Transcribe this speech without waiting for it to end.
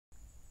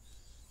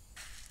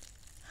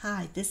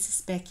Hi, this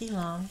is Becky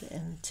Long,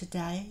 and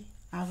today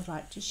I would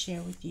like to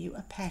share with you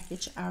a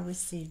package I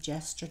received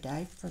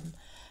yesterday from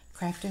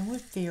Crafting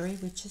with Theory,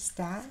 which is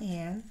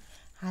Diane.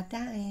 Hi,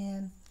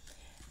 Diane.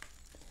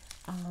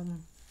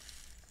 Um,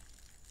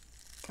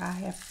 I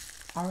have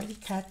already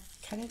cut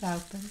it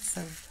open,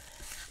 so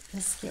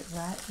let's get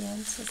right in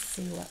to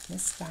see what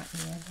Miss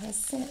Diane has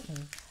sent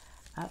me.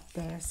 Up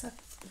there's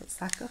looks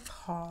like a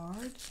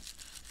card.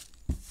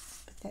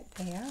 Put that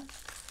there.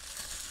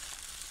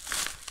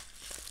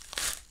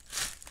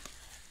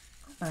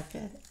 My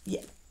good.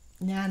 Yeah,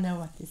 now I know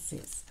what this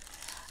is.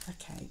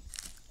 Okay,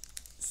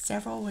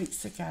 several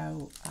weeks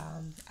ago,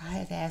 I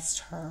had asked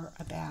her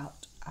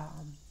about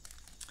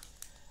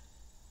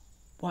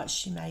what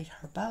she made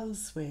her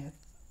bows with,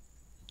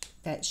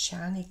 that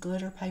shiny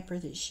glitter paper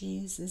that she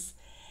uses,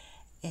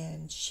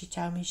 and she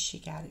told me she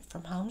got it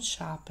from Home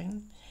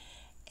Shopping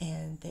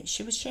and that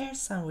she would share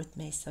some with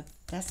me, so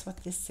that's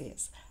what this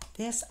is.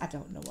 This, I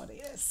don't know what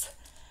it is.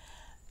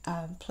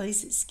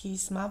 Please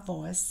excuse my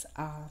voice.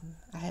 I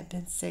have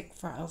been sick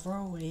for over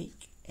a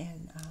week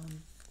and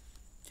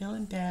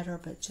feeling better,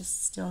 but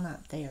just still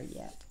not there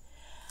yet.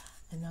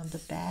 And on the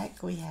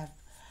back, we have,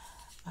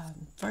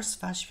 first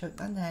of all, she put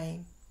my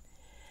name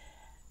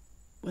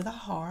with a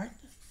heart,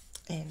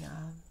 and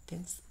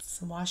then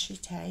some washi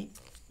tape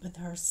with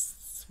her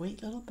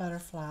sweet little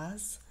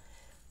butterflies.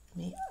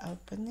 Let me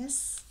open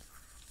this.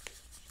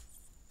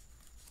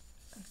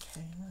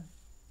 Okay,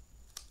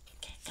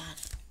 got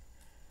it.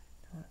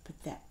 I'm going to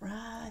put that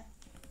right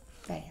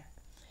there.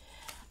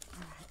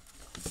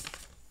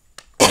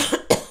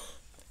 Alright.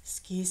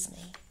 Excuse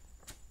me.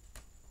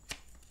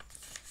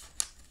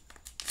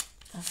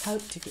 I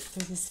hope to get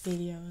through this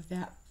video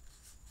without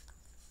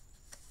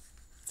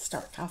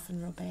start coughing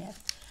real bad.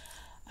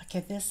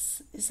 Okay,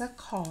 this is a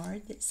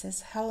card that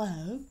says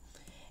hello,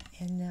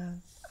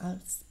 and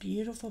it's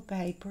beautiful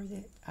paper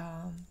that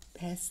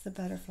has the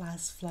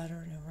butterflies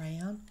fluttering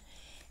around.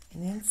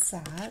 And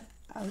inside,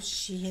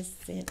 she has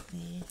sent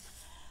me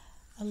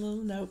a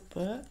little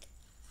notebook,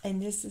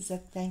 and this is a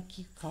thank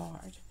you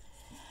card.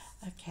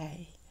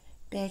 Okay,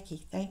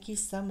 Becky, thank you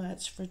so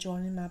much for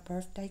joining my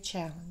birthday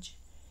challenge.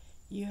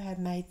 You have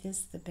made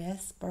this the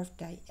best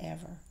birthday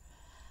ever.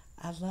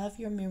 I love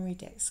your Memory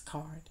Decks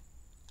card.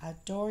 I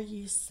adore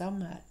you so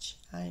much.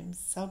 I am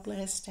so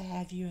blessed to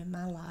have you in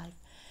my life.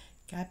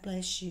 God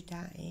bless you,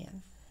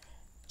 Diane.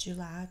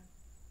 July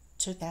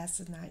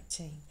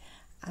 2019.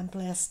 I'm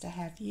blessed to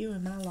have you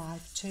in my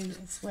life too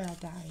as well,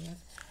 Diane.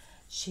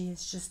 She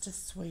is just a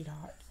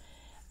sweetheart.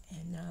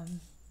 And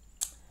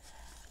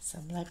so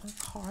I'm leaving my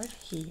card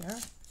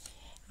here.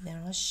 And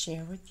then I'll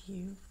share with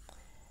you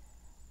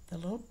the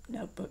little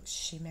notebooks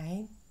she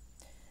made.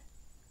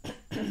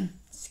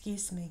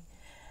 Excuse me.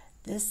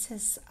 This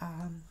is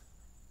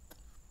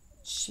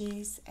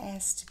she's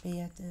asked to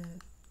be I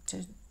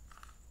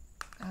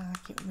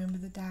can't remember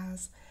the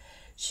dies.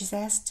 She's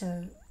asked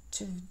to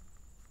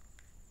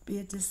be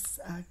a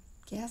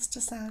guest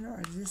designer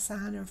or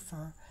designer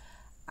for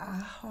I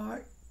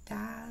Heart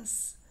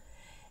dies,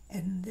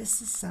 and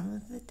this is some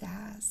of the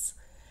dies.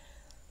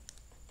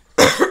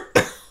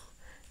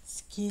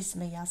 Excuse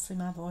me, y'all see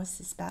my voice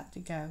is about to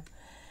go.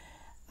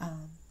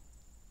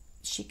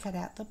 She cut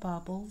out the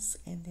bubbles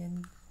and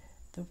then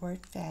the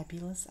word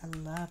fabulous. I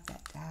love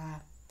that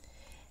die.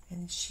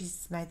 And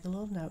she's made the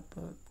little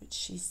notebook, which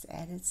she's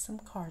added some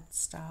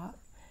cardstock,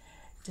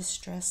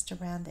 distressed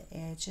around the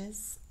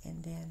edges,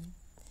 and then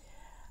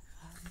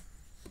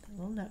the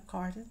little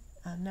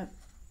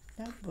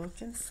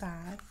notebook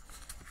inside.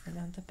 And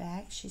on the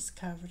back, she's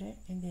covered it,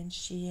 and then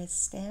she has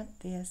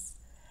stamped this.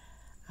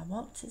 I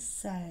want to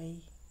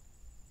say,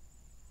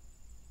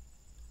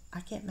 I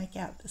can't make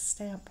out the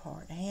stamp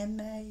part.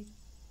 Handmade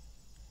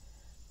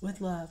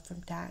with love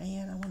from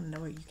Diane. I want to know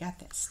where you got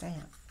that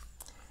stamp.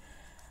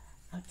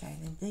 Okay,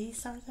 and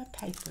these are the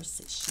papers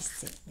that she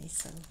sent me,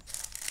 so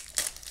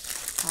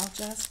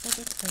apologize for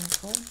the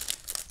crinkle.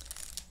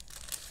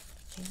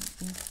 Okay,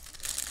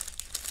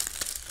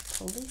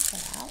 pull these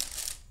out.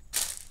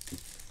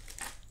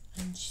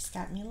 And she's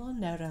got me a little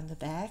note on the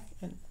back,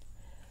 and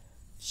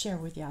share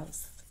with y'all.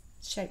 It's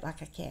shaped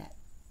like a cat.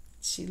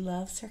 She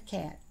loves her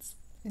cats.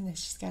 And then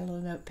she's got a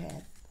little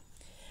notepad.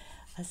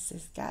 It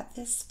says, got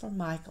this from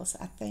Michael's.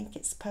 I think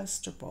it's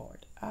poster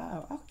board.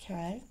 Oh,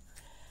 okay.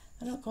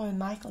 I don't go in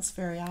Michael's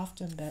very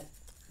often, but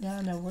now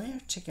I know where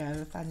to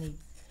go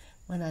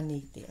when I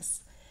need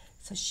this.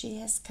 So she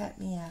has cut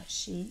me out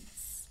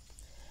sheets.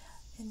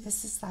 And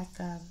this is like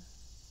a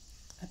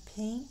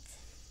pink,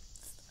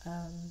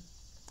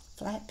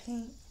 flat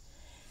pink,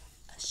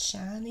 a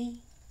shiny.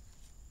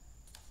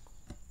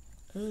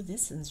 Ooh,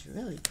 this one's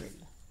really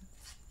pretty.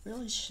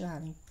 Really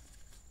shiny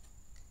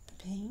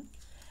pink.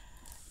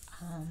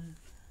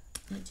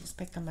 Let me just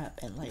pick them up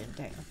and lay them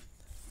down.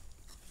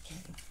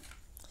 Okay.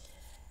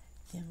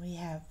 Then we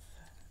have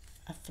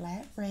a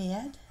flat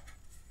red,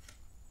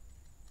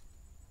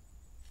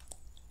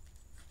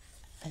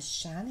 a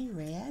shiny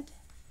red,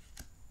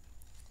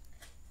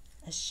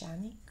 a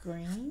shiny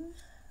green,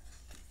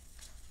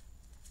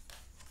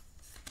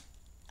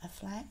 a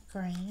flat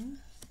green,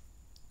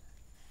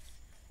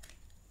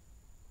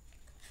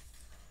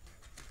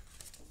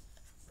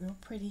 real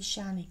pretty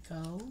shiny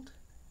gold.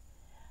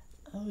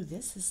 Oh,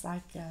 this is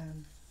like a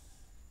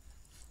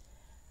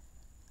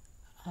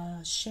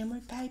shimmer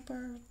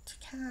paper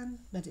kind,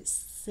 but it's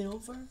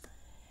silver.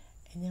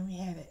 And then we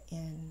have it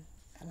in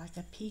like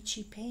a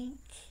peachy pink.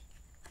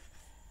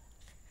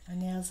 My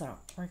nails aren't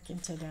working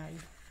today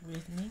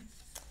with me.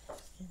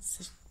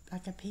 It's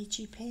like a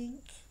peachy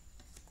pink.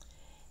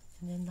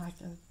 And then like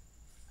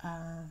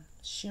a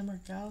shimmer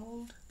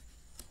gold.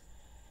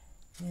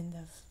 And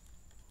then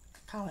I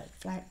call it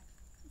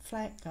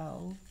flat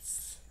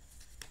golds.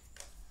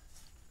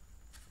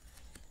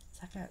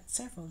 So I got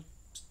several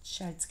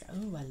shades.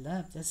 Oh, I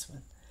love this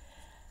one.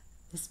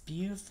 This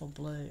beautiful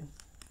blue.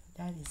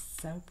 That is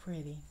so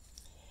pretty.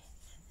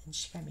 And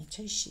she got me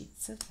 2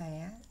 sheets of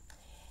that.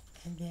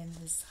 And then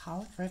this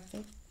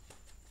holographic,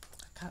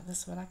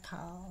 this is what I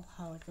call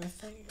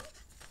holographic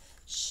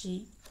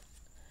sheet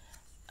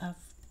of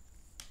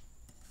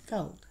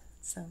gold.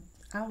 So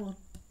I will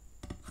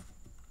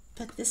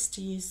put this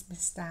to use,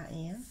 Miss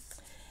Diane.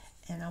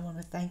 And I want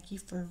to thank you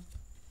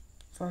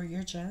for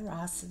your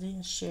generosity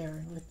and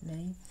sharing with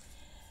me.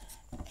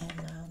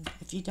 And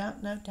if you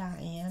don't know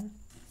Diane,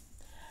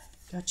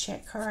 go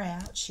check her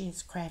out. She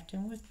is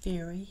Crafting with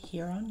Fury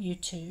here on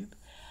YouTube.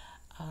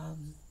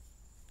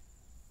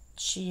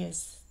 She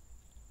is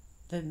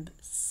the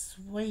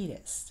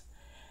sweetest.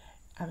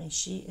 I mean,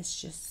 she is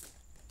just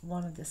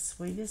one of the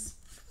sweetest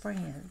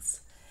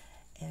friends.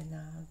 And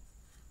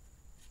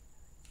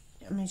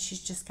I mean,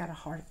 she's just got a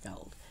heart of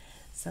gold.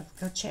 So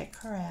go check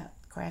her out,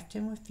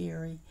 Crafting with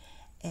Fury.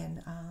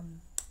 And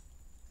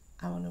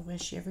I want to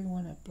wish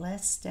everyone a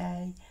blessed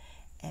day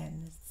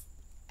and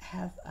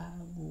have a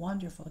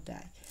wonderful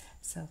day.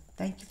 So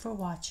thank you for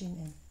watching,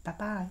 and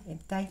bye-bye. And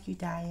thank you,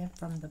 Diane,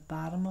 from the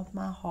bottom of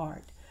my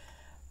heart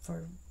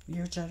for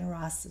your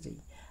generosity.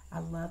 I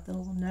love the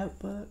little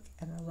notebook,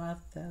 and I love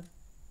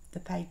the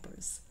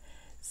papers.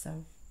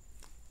 So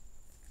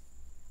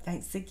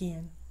thanks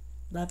again.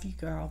 Love you,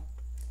 girl.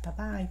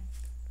 Bye-bye.